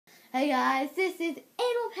Hey guys, this is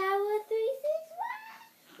Animal Power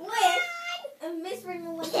 361 with Miss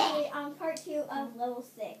Raymond 138 on part 2 of level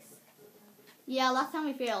 6. Yeah, last time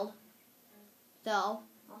we failed. So.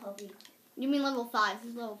 I'll help you. You mean level 5?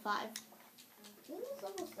 This is level 5. Isn't this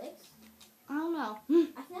level 6? I don't know.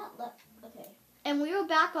 I thought, okay. And we were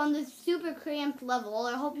back on this super cramped level.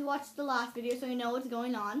 I hope you watched the last video so you know what's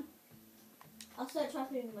going on. I'll start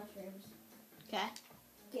chopping mushrooms. Okay.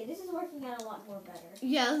 Okay, this is working out a lot more better.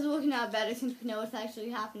 Yeah, this is working out better since we know what's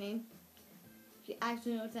actually happening. You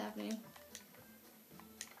actually know what's happening.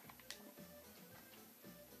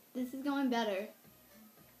 This is going better.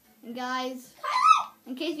 And guys,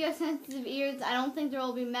 in case you have sensitive ears, I don't think there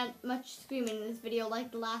will be much screaming in this video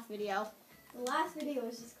like the last video. The last video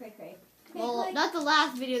was just cray-cray. Well, not the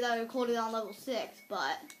last video that I recorded on level 6,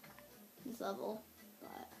 but this level.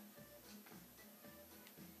 But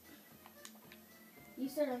you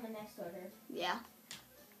start on the next order. Yeah.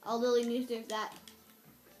 I'll Lilly news serve that.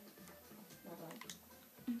 Not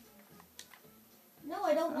on. No,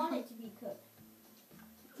 I don't want it to be cooked.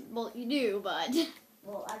 Well, you do, but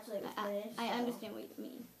Well, actually, it was finished. I so understand what you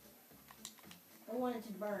mean. I want it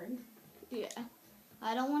to burn. Yeah.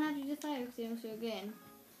 I don't want to have to just fire extinguisher again.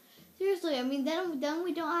 Seriously, I mean, then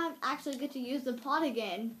we don't have actually get to use the pot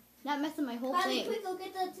again. That messed up my whole Kylie, thing. quick, go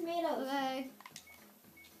get the tomatoes. Okay.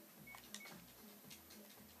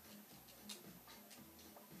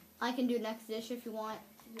 I can do next dish if you want.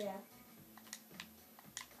 Yeah.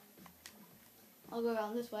 I'll go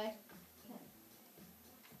around this way.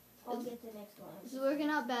 I'll get the next one. This is working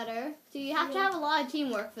out better. So you have to have a lot of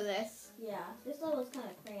teamwork for this. Yeah, this level's kind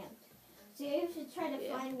of cramped. So you should try to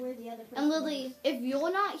find where the other person And Lilly, is. if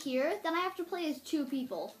you're not here, then I have to play as 2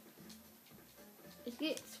 people. It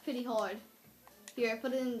gets pretty hard. Here,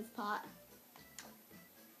 put it in this pot.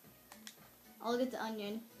 I'll get the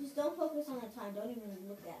onion. Just don't focus on the time. Don't even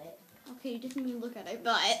look at it. Okay, you just need to look at it,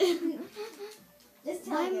 but Just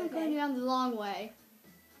tell why me, am I okay? going around the long way?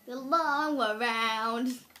 The long way around.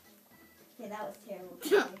 Okay, that was terrible.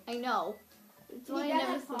 I know. It's Can why you I grab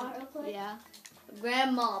never that pot real quick? Yeah.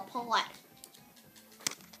 Grandma pot.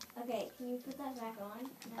 Okay, can you put that back on?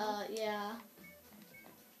 now? Yeah.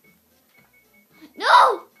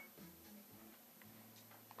 No!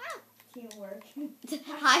 Teamwork.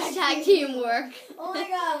 Hashtag teamwork. Oh my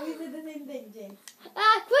god, we did the same thing, Jinx.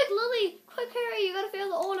 Quick, Lilly! Quick, hurry! You gotta fail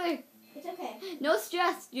the order. It's okay. No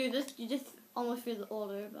stress. You just almost failed the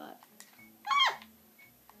order, but.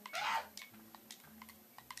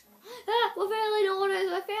 We're failing orders.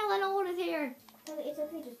 We're failing orders here. Kylie, it's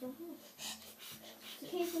okay, just don't move. In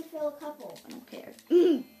case we fail a couple. I don't care. I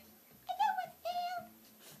don't want to fail.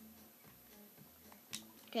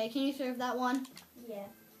 Okay, can you serve that one? Yeah.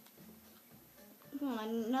 Come on,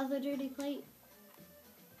 another dirty plate.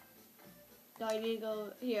 No, I need to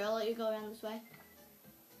go here. I'll let you go around this way.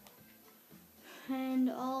 And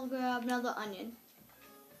I'll grab another onion.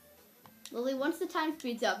 Lilly, once the time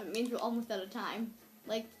speeds up, it means we're almost out of time.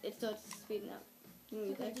 Like, it starts speeding up.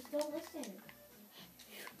 Okay, just don't listen.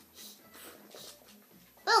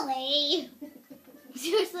 Lilly!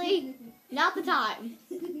 Seriously? Not the time.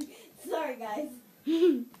 Sorry, guys.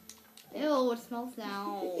 Ew, it smells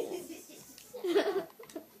now.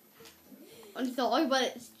 I'm sorry, but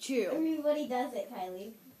it's true. Everybody does it,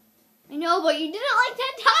 Kylie. I know, but you did it like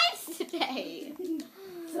 10 times today.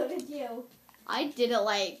 So did you. I did it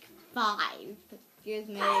like 5. Excuse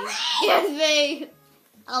me. Excuse me.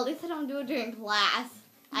 At least I don't do it during class.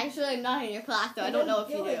 Actually, I'm not in your class, so I don't know if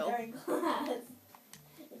you do. It do. during class.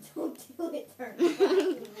 Don't do it during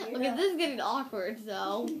class. Okay, this is getting awkward,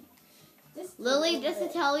 so. Just Lilly, do just to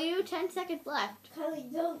it. tell you, 10 seconds left. Kylie,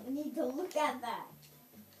 you don't need to look at that.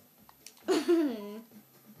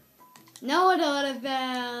 No, I don't want to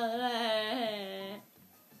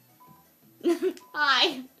fail.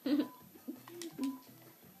 Hi.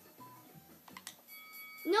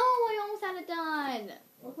 No, I almost had it done.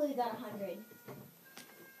 Hopefully you got 100.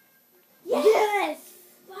 Yes!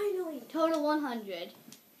 Finally! Total 100.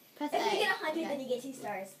 Press A. If you get 100, Okay. then you get 2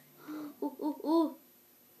 stars. Ooh, ooh, ooh.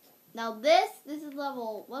 Now this is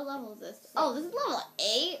level, what level is this? Oh, this is level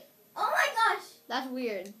 8? Oh my gosh! That's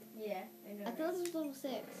weird. Yeah, I know. I thought this was level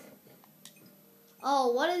 6.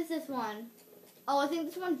 Oh, what is this one? Oh, I think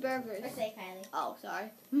this one's burgers. Or say, Kylie. Oh,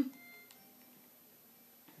 sorry.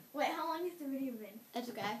 Wait, how long has the video been? That's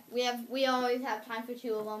okay. We always have time for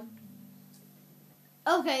 2 of them.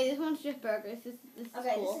 Okay, this one's just burgers. This is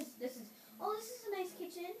Okay, cool. this is. Oh, this is a nice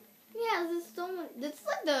kitchen. Yeah, this is so much. This is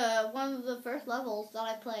like one of the first levels that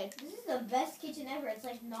I played. This is the best kitchen ever. It's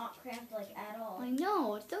like not cramped like at all. I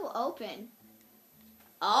know, it's so open.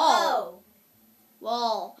 Oh.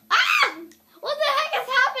 Whoa. Ah! What the heck is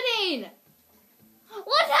happening?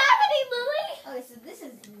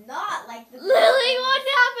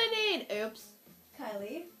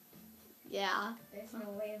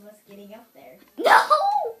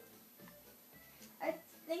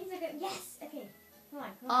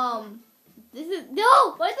 This is no.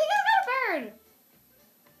 I think I got a bird.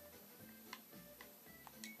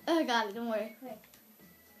 Oh, I got it. Don't worry. Quick.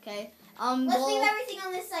 Okay. Let's leave everything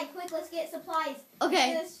on this side. Quick, let's get supplies.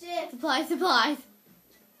 Okay. Let's get a shift. Supplies.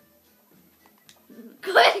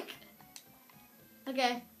 Quick.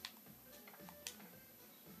 Okay.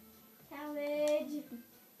 Cabbage.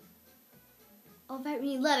 Oh, in fact, we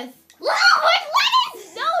need lettuce.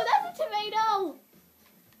 Lettuce! No, that's a tomato.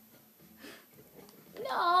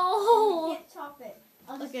 No. You can't chop it.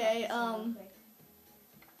 I'll just Okay, chop this real quick.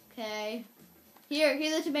 Okay.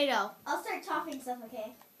 Here's the tomato. I'll start chopping stuff,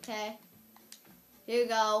 okay? Okay. Here you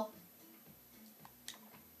go.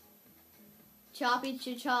 Choppy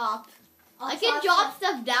chop. I can drop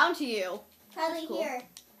stuff down to you. Kylie, cool. here.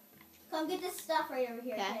 Come get this stuff right over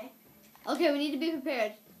here, okay? Okay, we need to be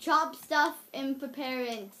prepared. Chop stuff in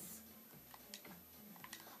preparance.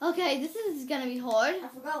 Okay, this is gonna be hard. I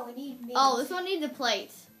forgot we need meat. Oh, this one needs a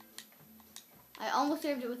plate. I almost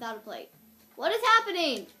served it without a plate. What is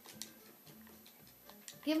happening?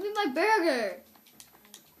 Give me my burger.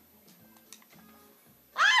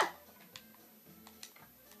 Ah!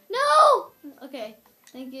 No! Okay,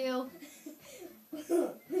 thank you.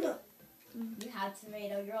 You had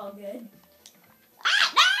tomato. You're all good.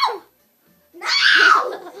 Ah, no! No!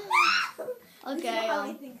 No!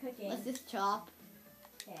 Okay, Cooking. let's just chop.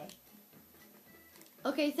 Okay.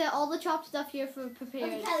 Okay, set all the chopped stuff here for prepared.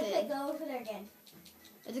 Okay, Kylie, quick, go over there again.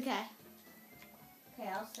 It's okay. Okay,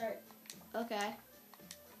 I'll start. Okay.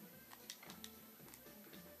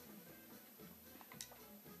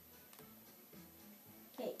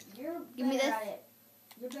 Okay, you're Give me better this. at it.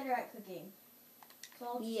 You're better at cooking. So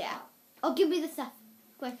I'll just Yeah. stop. Oh, give me the stuff.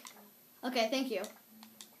 Quick. Okay, thank you.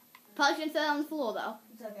 Probably shouldn't set it on the floor, though.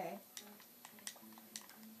 It's okay.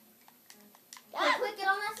 Ah! Okay, quick, get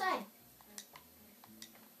on that side.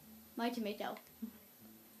 My tomato.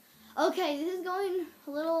 Okay, this is going a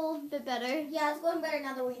little bit better. Yeah, it's going better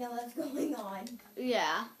now that we know what's going on.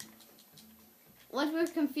 Yeah. Once we're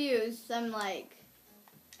confused, I'm like,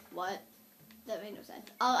 what? That made no sense.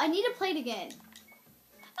 Oh, I need a plate again.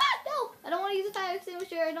 Ah, no! I don't want to use a fire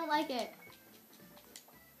extinguisher. I don't like it.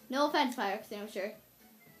 No offense, fire extinguisher.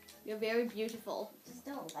 You're very beautiful. Just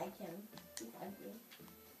don't like him. He's ugly.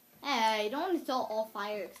 Hey, don't insult all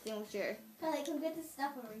fire extinguisher. Kylie, come get this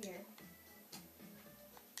stuff over here.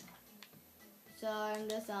 So I'm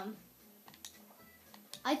just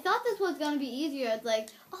I thought this was gonna be easier. It's like,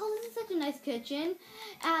 oh, this is such a nice kitchen,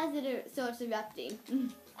 so it's erupting.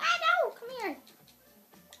 Ah, no! Come here.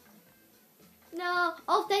 No.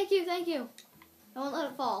 Oh, thank you. I won't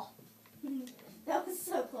let it fall. That was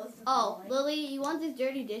so close to Oh, falling. Lily, you want these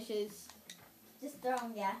dirty dishes? Just throw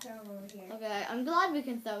them, throw them over here. Okay, I'm glad we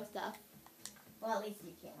can throw stuff. Well, at least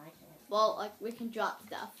you can, I can't. Well, like we can drop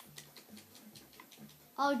stuff.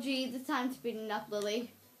 Oh, geez, it's time to speeding up,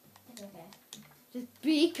 Lily. It's okay. Just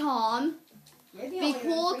be calm. You're the Be only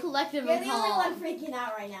cool, one collective, You're and the only one calm. freaking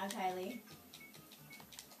out right now, Kylie.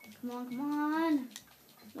 Come on.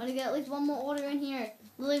 Want to get at least one more order in here.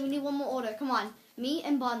 Lily, we need one more order. Come on. Meat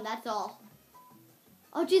and bun, that's all.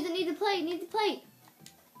 Oh, geez, it needs a plate.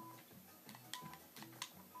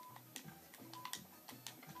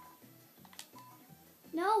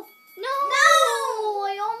 No.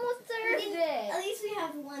 I almost served At it. least we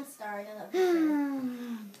have 1 star. Now that we're sure.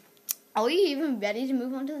 Are we even ready to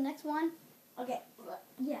move on to the next one? Okay.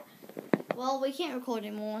 Yeah. Well, we can't record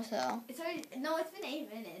anymore, so. It's already, no, it's been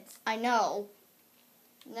 8 minutes. I know.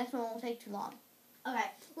 The next one won't take too long. Okay.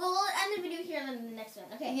 Well, we'll end the video here and then the next one.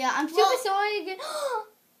 Okay. Yeah, I'm super sorry again.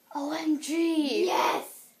 OMG.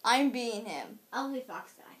 Yes! I'm being him. I'll be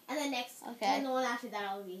Fox Guy. And then next, Okay. and the one after that,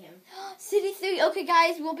 I'll be him. City 3. Okay,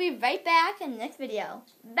 guys, we'll be right back in the next video.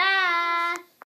 Bye.